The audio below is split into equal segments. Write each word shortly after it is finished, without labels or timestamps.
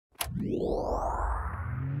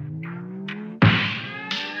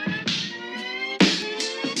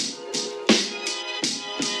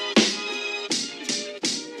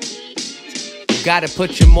gotta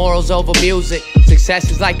put your morals over music.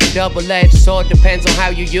 Success is like a double-edged sword, depends on how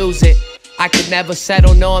you use it. I could never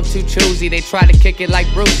settle, no, I'm too choosy. They try to kick it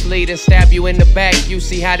like Bruce Lee, then stab you in the back, you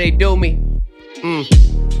see how they do me.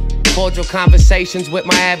 Cordial conversations with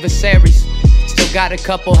my adversaries. Still got a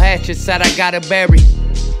couple hatchets that I gotta bury.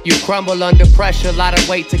 You crumble under pressure, lot of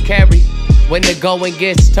weight to carry. When the going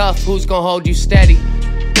gets tough, who's gonna hold you steady?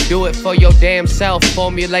 Do it for your damn self,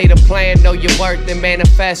 formulate a plan, know your worth and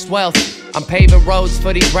manifest wealth. I'm paving roads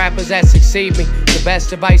for these rappers that succeed me. The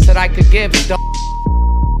best advice that I could give is don't.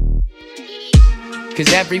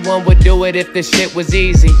 Cause everyone would do it if this shit was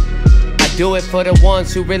easy. I do it for the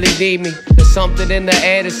ones who really need me. There's something in the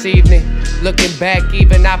air this evening. Looking back,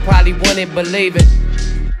 even I probably wouldn't believe it.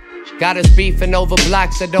 Got us beefing over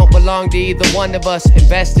blocks that don't belong to either one of us.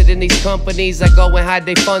 Invested in these companies that go and hide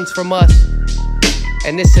their funds from us.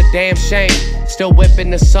 And it's a damn shame. Still whipping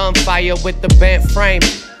the Sunfire with the bent frame.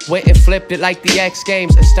 Went and flipped it like the X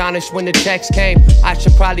Games. Astonished when the checks came. I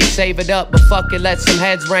should probably save it up, but fuck it, let some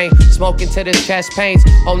heads rain. Smoking to the chest pains.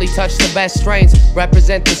 Only touch the best strains.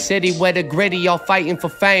 Represent the city where the gritty all fighting for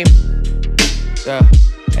fame.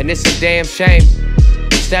 And it's a damn shame.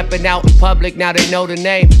 Stepping out in public, now they know the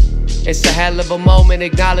name. It's a hell of a moment,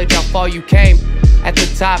 acknowledge how far you came. At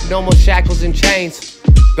the top, no more shackles and chains.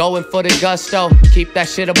 Going for the gusto, keep that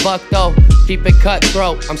shit a buck though. Keep it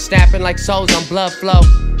cutthroat, I'm snapping like souls on blood flow.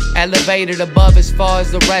 Elevated above as far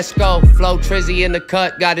as the rest go. Flow Trizzy in the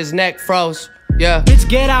cut, got his neck froze. Yeah. Bitch,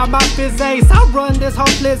 get out my fizz ace. I run this whole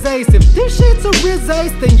fliz ace. If this shit's a riz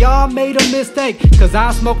ace, then y'all made a mistake. Cause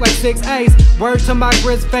I smoke like 6 ace. Word to my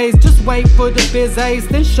grizz face. Just wait for the fizz ace,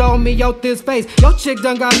 then show me your this face. Your chick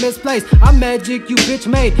done got misplaced. I'm magic, you bitch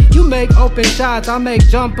made. You make open shots, I make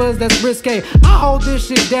jumpers, that's risque. I hold this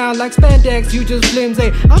shit down like spandex, you just flimsy.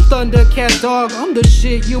 I'm Thundercat dog, I'm the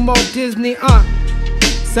shit, you more Disney,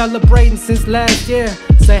 Celebrating since last year.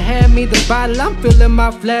 So hand me the bottle, I'm filling my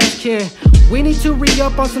flash kid. We need to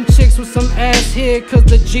re-up on some chicks with some ass here. Cause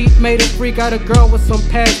the Jeep made a freak out of girl with some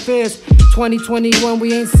past fears. 2021,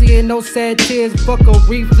 we ain't seeing no sad tears. Fuck a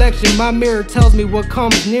reflection, my mirror tells me what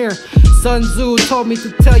comes near. Sun Tzu told me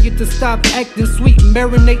to tell you to stop acting sweet.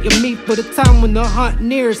 Marinate your meat for the time when the hunt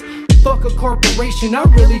nears. Fuck a corporation, I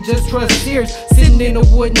really just trust Sears. Sitting in a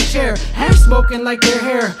wooden chair, half smoking like their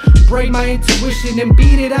hair. Break my intuition and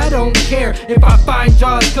beat it, I don't care. If I find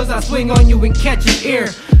jaws, cause I swing on you and catch an ear.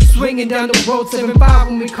 Swinging down the road 7-5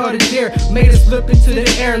 when we caught a deer. Made us slip into the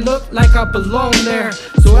air, look like I belong there.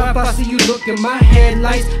 So if I see you look in my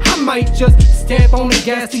headlights, I might just step on the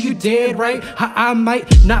gas till you dead, right? I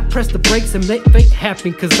might not press the brakes and let fate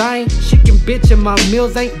happen. Cause I ain't chicken bitch and my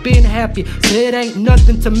meals ain't been happy. So it ain't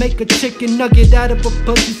nothing to make a chicken nugget out of a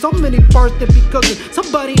pussy. So many parts that be cooking,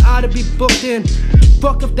 somebody ought to be booked in.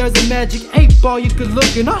 Fuck if there's a magic 8-ball you could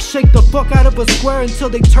look in. I'll shake the fuck out of a square until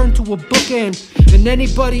they turn to a bookend. And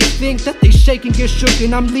anybody think that they shake and get shook,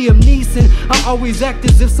 and I'm Liam Neeson. I always act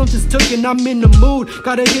as if something's tooken. I'm in the mood,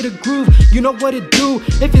 gotta hit a groove, you know what it do.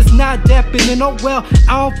 If it's not dapping, then oh well,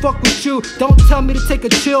 I don't fuck with you. Don't tell me to take a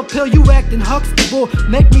chill pill, you acting Huxtable.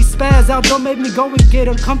 Make me spaz out, don't make me go and get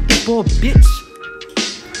uncomfortable, bitch.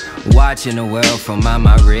 Watching the world from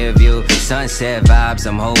my rear view. Sunset vibes,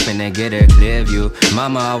 I'm hoping to get a clear view.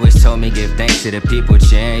 Mama always told me give thanks to the people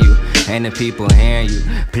cheering you and the people hearing you.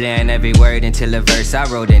 Playing every word until a verse I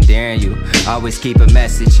wrote and daring you. Always keep a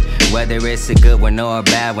message, whether it's a good one or a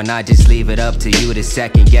bad one. I just leave it up to you to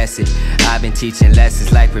second guess it. I've been teaching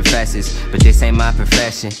lessons like professors, but this ain't my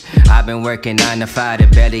profession. I've been working 9 to 5 to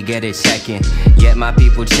barely get a check-in. Yet my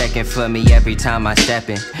people checking for me every time I step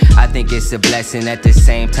in. I think it's a blessing, at the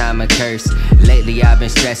same time a curse. Lately I've been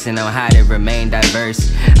stressing on how to remain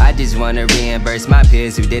diverse. I just wanna reimburse my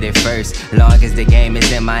peers who did it first. Long as the game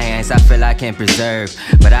is in my hands, I feel I can preserve.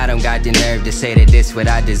 But I don't got the nerve to say that this what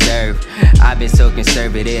I deserve. I've been so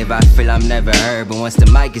conservative, I feel I'm never heard. But once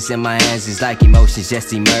the mic is in my hands, it's like emotions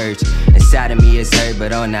just emerge. Inside of me it's hurt,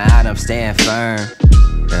 but on the out I'm staying firm.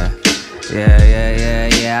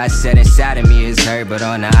 Yeah, I said inside of me it's hurt, but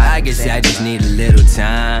on the I guess I just need a little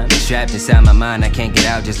time. Trapped inside my mind, I can't get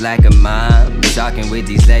out just like a mom. Talking with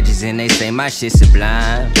these legends and they say my shit's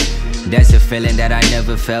sublime. That's a feeling that I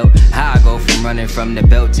never felt. How I go from running from the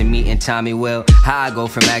belt to meeting Tommy Will. How I go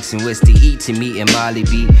from asking what's to eat to meeting Molly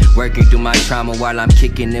B. Working through my trauma while I'm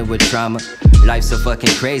kicking it with trauma. Life's so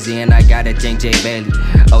fucking crazy and I gotta thank Jay Bailey.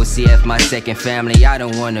 OCF my second family, I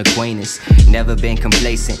don't want acquaintance. Never been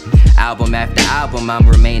complacent. Album after album I'm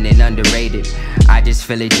remaining underrated. I just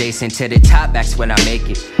feel adjacent to the top, that's when I make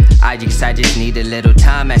it. I just need a little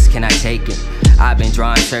time, as can I take it? I've been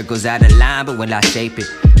drawing circles out of line, but when I shape it,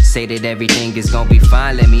 say that everything is gonna be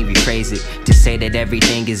fine, let me rephrase it. To say that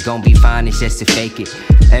everything is gonna be fine is just to fake it.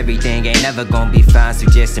 Everything ain't never gonna be fine, so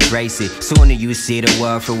just embrace it. Sooner you see the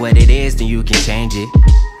world for what it is, then you can change it.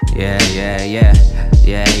 Yeah, yeah, yeah,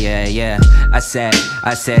 yeah, yeah, yeah. I said,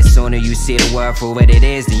 sooner you see the world for what it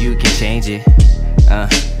is, then you can change it.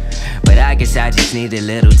 But I guess I just need a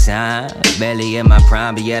little time. Barely in my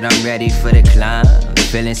prime, but yet I'm ready for the climb.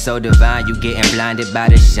 Feeling so divine, you getting blinded by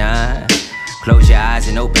the shine. Close your eyes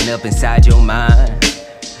and open up inside your mind.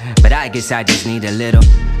 But I guess I just need a little